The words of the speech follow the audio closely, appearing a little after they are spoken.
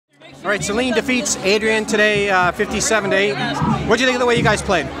All right, Saline defeats Adrian today, 57-8. What do you think of the way you guys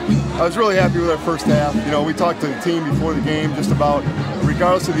played? I was really happy with our first half. You know, we talked to the team before the game just about,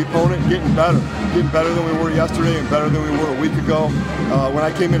 regardless of the opponent, getting better than we were yesterday and better than we were a week ago. When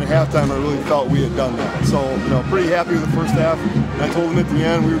I came in at halftime, I really felt we had done that. So, you know, pretty happy with the first half. And I told them at the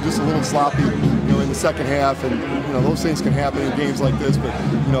end we were just a little sloppy, you know, in the second half. And, you know, those things can happen in games like this. But,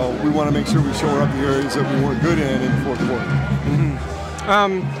 you know, we want to make sure we shore up the areas that we weren't good in the fourth quarter.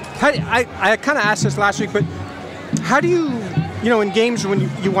 I kind of asked this last week, but how do you in games when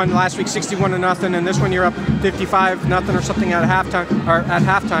you won last week 61-0, and this one you're up 55-0 or something at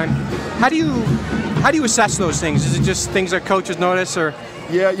halftime, how do you assess those things? Is it just things that coaches notice, or?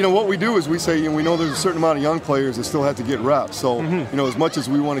 Yeah, you know, what we do is we say, you know, we know there's a certain amount of young players that still have to get reps. So, you know, as much as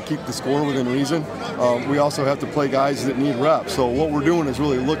we want to keep the score within reason, we also have to play guys that need reps. So what we're doing is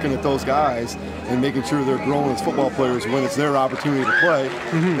really looking at those guys and making sure they're growing as football players when it's their opportunity to play.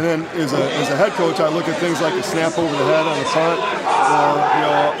 And then as a head coach, I look at things like a snap over the head on the punt, or, you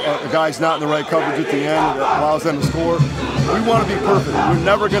know, a guy's not in the right coverage at the end that allows them to score. We want to be perfect. We're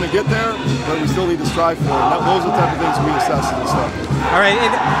never going to get there, but we still need to strive for it. And those are the type of things we assess in this stuff. All right,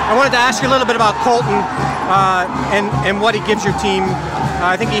 and I wanted to ask you a little bit about Colton and what he gives your team.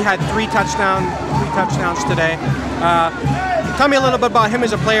 I think he had three touchdowns today. Tell me a little bit about him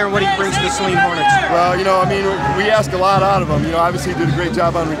as a player and what he brings to the Saline Hornets. Well, you know, I mean, we ask a lot out of him. You know, obviously he did a great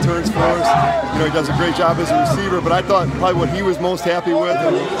job on returns for us. You know, he does a great job as a receiver, but I thought probably what he was most happy with,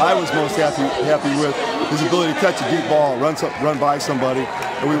 and I was most happy with, his ability to catch a deep ball, run by somebody.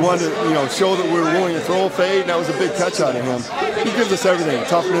 And we wanted to, you know, show that we were willing to throw a fade, and that was a big catch out of him. He gives us everything: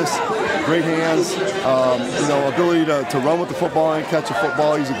 toughness, great hands, you know, ability to run with the football and catch a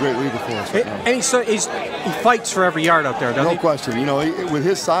football. He's a great leader for us right now. And he fights for every yard out there, doesn't he? No question. You know, with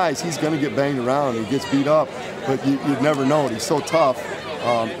his size, he's going to get banged around. He gets beat up, but you'd never know it. He's so tough.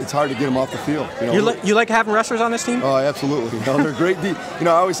 It's hard to get him off the field. You like having wrestlers on this team? Oh, absolutely. You know, they're great D. You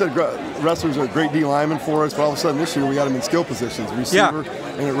know, I always said wrestlers are great D linemen for us, but all of a sudden this year we got them in skill positions, receiver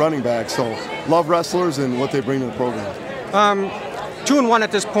and at running back. So love wrestlers and what they bring to the program. 2-1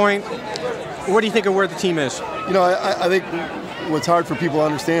 at this point. What do you think of where the team is? You know, I think what's hard for people to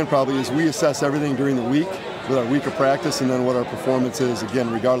understand probably is we assess everything during the week with our week of practice and then what our performance is,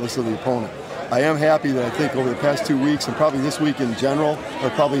 again, regardless of the opponent. I am happy that I think over the past 2 weeks, and probably this week in general, or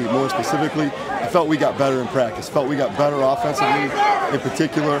probably more specifically, I felt we got better in practice, felt we got better offensively in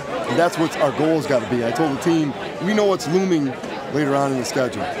particular, and that's what our goal's got to be. I told the team, we know what's looming later on in the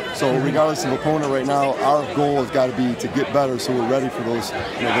schedule. So regardless of opponent right now, our goal has got to be to get better so we're ready for those,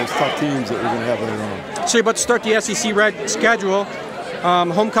 you know, those tough teams that we're going to have later on. So you're about to start the SEC Red schedule.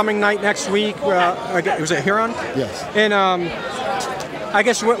 Homecoming night next week. Was it Huron? Yes. And I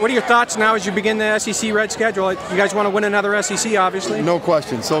guess what are your thoughts now as you begin the SEC Red schedule? You guys want to win another SEC, obviously? No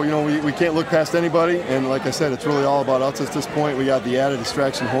question. So, you know, we can't look past anybody, and like I said, it's really all about us at this point. We got the added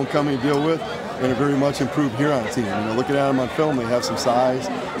distraction homecoming to deal with, and a very much improved Huron team. You know, looking at them on film, they have some size,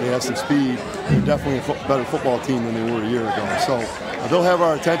 they have some speed. They're definitely a better football team than they were a year ago. So they'll have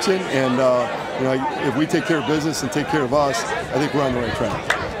our attention, and you know, if we take care of business and take care of us, I think we're on the right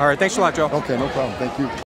track. All right, thanks a lot, Joe. Okay, no problem. Thank you.